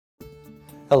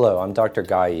Hello, I'm Dr.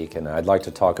 Guy Eakin, and I'd like to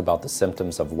talk about the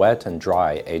symptoms of wet and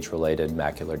dry age-related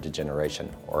macular degeneration,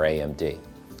 or AMD.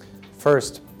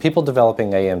 First, people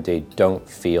developing AMD don't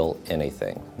feel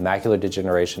anything. Macular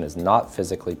degeneration is not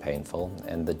physically painful,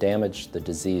 and the damage the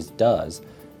disease does,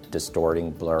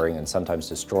 distorting, blurring, and sometimes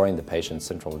destroying the patient's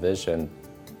central vision,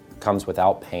 comes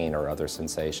without pain or other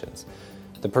sensations.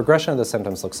 The progression of the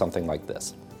symptoms looks something like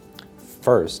this.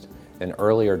 First, in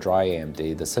earlier dry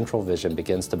AMD, the central vision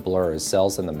begins to blur as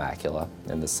cells in the macula,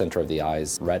 in the center of the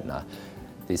eye's retina.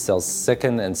 These cells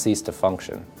sicken and cease to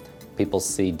function. People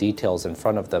see details in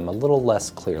front of them a little less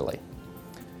clearly.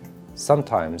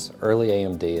 Sometimes, early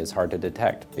AMD is hard to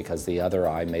detect because the other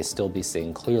eye may still be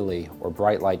seeing clearly or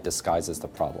bright light disguises the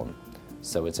problem.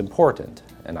 So it's important,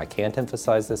 and I can't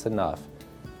emphasize this enough,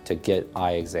 to get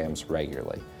eye exams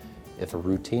regularly. If a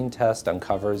routine test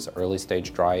uncovers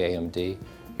early-stage dry AMD,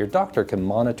 your doctor can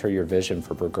monitor your vision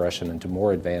for progression into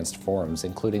more advanced forms,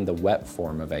 including the wet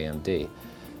form of AMD.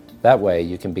 That way,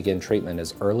 you can begin treatment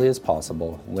as early as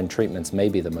possible when treatments may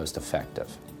be the most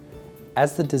effective.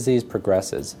 As the disease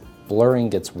progresses, blurring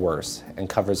gets worse and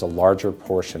covers a larger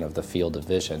portion of the field of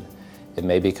vision. It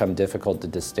may become difficult to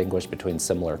distinguish between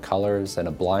similar colors, and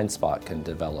a blind spot can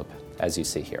develop, as you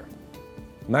see here.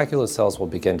 Macular cells will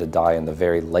begin to die in the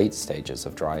very late stages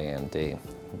of dry AMD,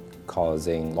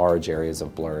 causing large areas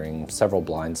of blurring, several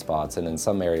blind spots, and in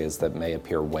some areas that may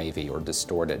appear wavy or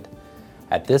distorted.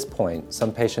 At this point,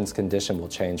 some patients' condition will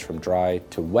change from dry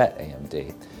to wet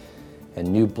AMD, and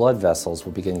new blood vessels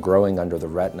will begin growing under the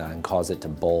retina and cause it to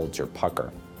bulge or pucker.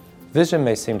 Vision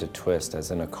may seem to twist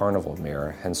as in a carnival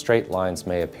mirror, and straight lines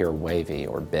may appear wavy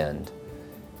or bend.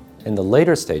 In the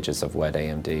later stages of wet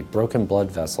AMD, broken blood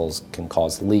vessels can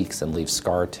cause leaks and leave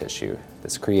scar tissue.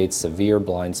 This creates severe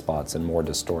blind spots and more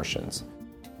distortions.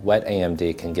 Wet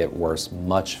AMD can get worse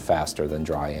much faster than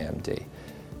dry AMD.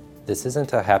 This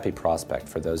isn't a happy prospect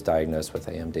for those diagnosed with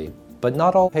AMD, but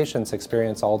not all patients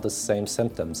experience all the same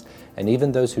symptoms, and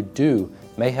even those who do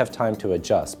may have time to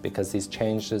adjust because these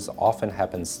changes often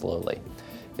happen slowly.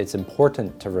 It's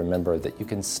important to remember that you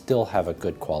can still have a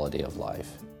good quality of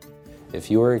life. If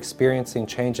you are experiencing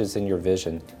changes in your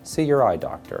vision, see your eye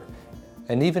doctor.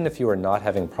 And even if you are not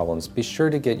having problems, be sure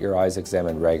to get your eyes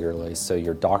examined regularly so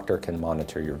your doctor can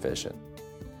monitor your vision.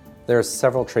 There are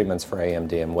several treatments for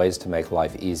AMD and ways to make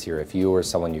life easier if you or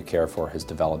someone you care for has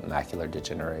developed macular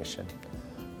degeneration.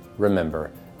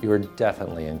 Remember, you are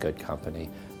definitely in good company.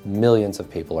 Millions of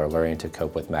people are learning to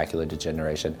cope with macular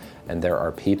degeneration, and there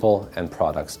are people and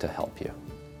products to help you.